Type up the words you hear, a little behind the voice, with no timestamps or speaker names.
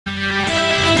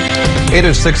It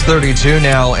is 6:32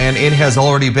 now, and it has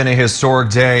already been a historic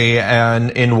day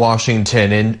in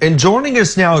Washington. And joining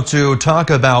us now to talk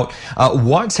about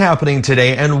what's happening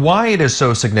today and why it is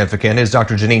so significant is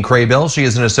Dr. Janine Craybill. She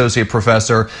is an associate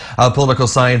professor of political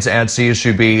science at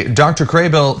CSUB. Dr.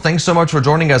 Craybill, thanks so much for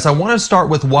joining us. I want to start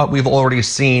with what we've already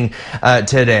seen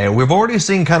today. We've already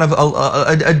seen kind of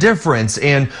a difference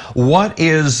in what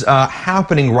is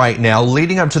happening right now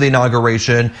leading up to the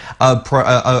inauguration of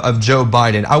Joe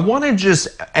Biden. I want to just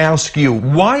ask you,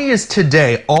 why is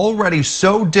today already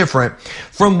so different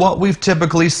from what we've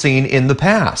typically seen in the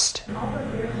past?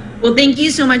 Well, thank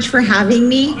you so much for having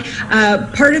me.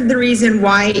 Part of the reason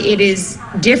why it is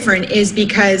different is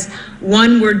because,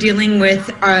 one, we're dealing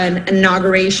with an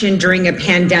inauguration during a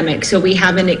pandemic, so we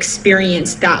haven't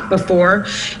experienced that before.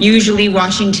 Usually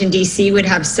Washington, D.C. would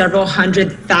have several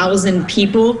 100,000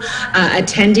 people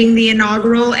attending the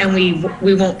inaugural, and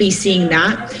we won't be seeing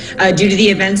that. Due to the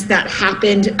events that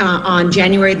happened on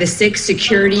January the 6th,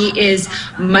 security is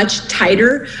much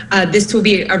tighter. This will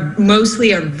be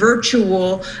mostly a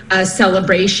virtual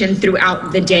celebration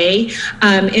throughout the day.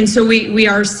 And so we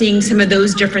are seeing some of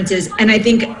those differences. And I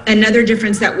think another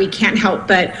difference that we can't help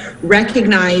but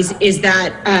recognize is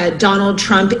that Donald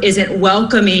Trump isn't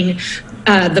welcoming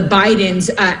the Bidens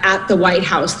at the White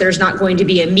House. There's not going to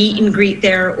be a meet and greet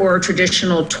there or a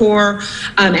traditional tour.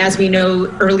 As we know,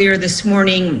 earlier this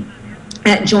morning,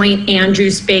 at Joint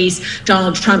Andrews Base,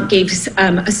 Donald Trump gave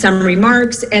some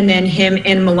remarks, and then him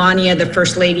and Melania, the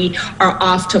First Lady, are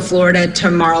off to Florida to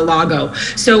Mar-a-Lago.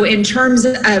 So in terms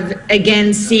of,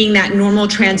 again, seeing that normal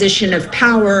transition of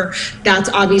power, that's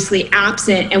obviously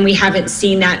absent, and we haven't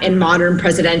seen that in modern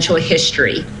presidential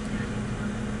history.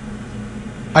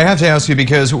 I have to ask you,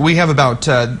 because we have about,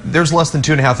 there's less than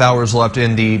 2.5 hours left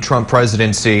in the Trump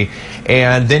presidency,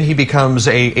 and then he becomes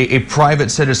a private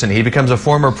citizen. He becomes a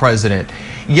former president.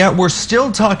 Yet we're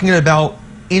still talking about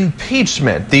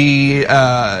impeachment. The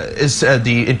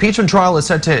impeachment trial is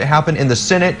set to happen in the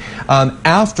Senate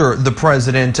after the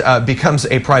president becomes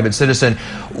a private citizen.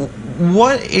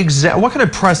 What kind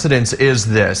of precedence is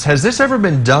this? Has this ever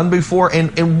been done before?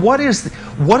 And what does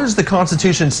the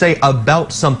Constitution say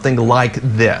about something like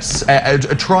this,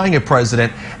 trying a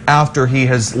president after he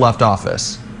has left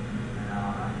office?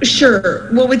 Sure.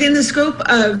 Well, within the scope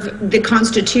of the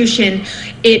Constitution,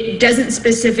 it doesn't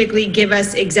specifically give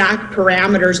us exact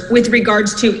parameters with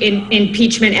regards to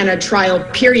impeachment and a trial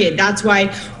period. That's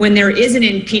why when there is an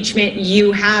impeachment,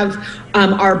 you have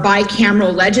our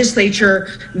bicameral legislature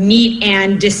meet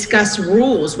and discuss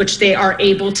rules, which they are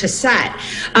able to set.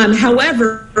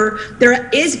 However, there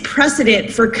is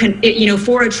precedent for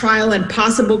a trial and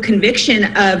possible conviction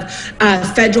of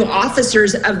federal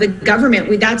officers of the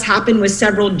government. That's happened with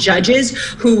several judges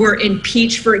who were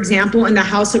impeached, for example, in the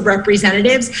House of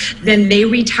Representatives. Then they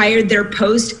retired their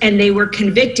post and they were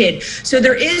convicted. So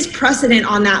there is precedent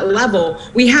on that level.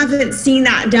 We haven't seen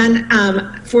that done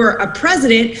for a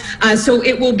president. So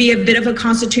it will be a bit of a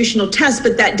constitutional test,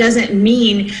 but that doesn't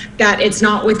mean that it's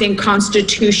not within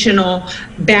constitutional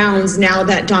bounds now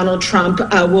that Donald Trump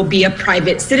will be a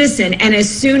private citizen. And as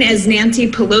soon as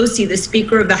Nancy Pelosi, the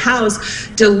Speaker of the House,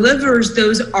 delivers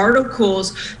those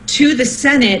articles to the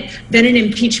Senate, then an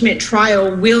impeachment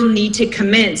trial will need to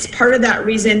commence. Part of that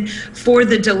reason for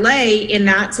the delay in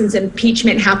that, since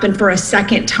impeachment happened for a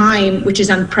second time, which is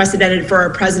unprecedented for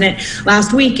our president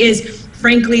last week, is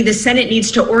frankly, the Senate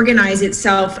needs to organize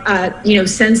itself,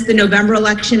 since the November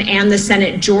election and the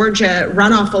Senate Georgia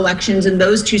runoff elections, and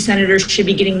those two senators should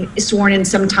be getting sworn in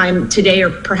sometime today or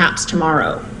perhaps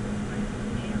tomorrow.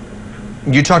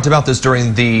 You talked about this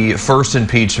during the first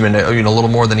impeachment, a little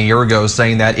more than a year ago,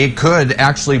 saying that it could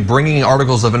actually, bringing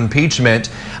articles of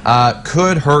impeachment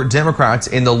could hurt Democrats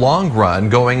in the long run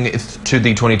going to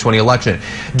the 2020 election.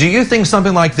 Do you think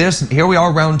something like this, here we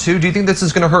are, round two, do you think this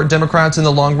is going to hurt Democrats in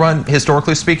the long run,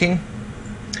 historically speaking?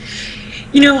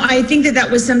 I think that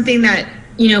was something that,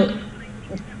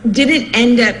 didn't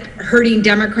end up hurting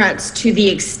Democrats to the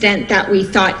extent that we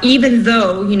thought, even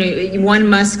though, one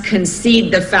must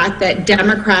concede the fact that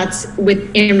Democrats,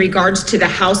 in regards to the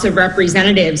House of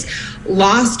Representatives,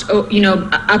 lost,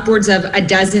 upwards of a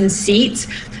dozen seats.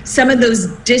 Some of those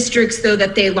districts, though,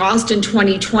 that they lost in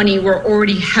 2020 were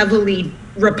already heavily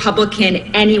Republican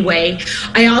anyway.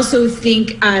 I also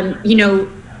think,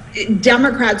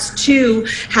 Democrats, too,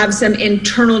 have some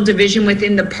internal division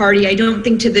within the party. I don't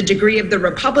think to the degree of the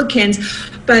Republicans,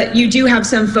 but you do have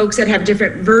some folks that have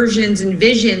different versions and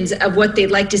visions of what they'd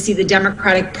like to see the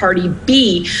Democratic Party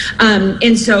be.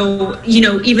 And so,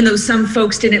 even though some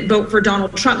folks didn't vote for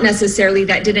Donald Trump necessarily,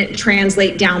 that didn't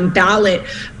translate down ballot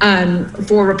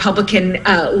for Republican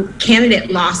candidate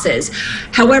losses.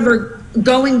 However,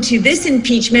 going to this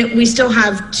impeachment, we still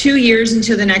have 2 years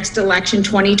until the next election,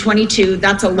 2022.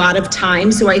 That's a lot of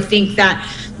time. So I think that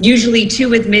usually too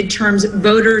with midterms,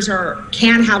 voters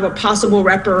can have a possible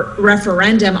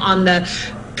referendum on the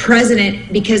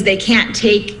president because they can't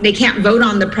vote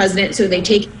on the president, so they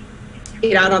take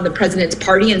it out on the president's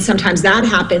party, and sometimes that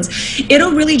happens.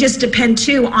 It'll really just depend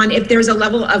too on if there's a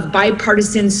level of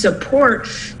bipartisan support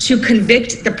to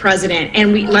convict the president,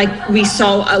 and we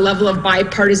saw a level of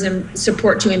bipartisan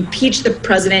support to impeach the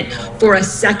president for a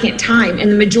second time,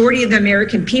 and the majority of the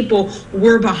American people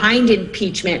were behind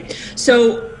impeachment.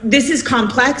 So this is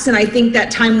complex, and I think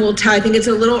that time will tell. I think it's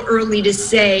a little early to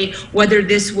say whether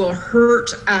this will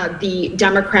hurt the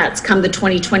Democrats come the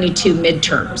 2022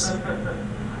 midterms.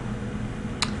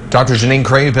 Dr. Janine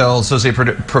Craybill, Associate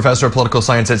Professor of Political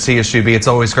Science at CSUB. It's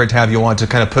always great to have you on to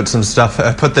kind of put some stuff,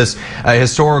 put this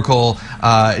historical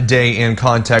day in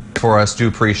context for us. Do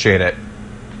appreciate it.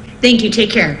 Thank you.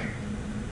 Take care.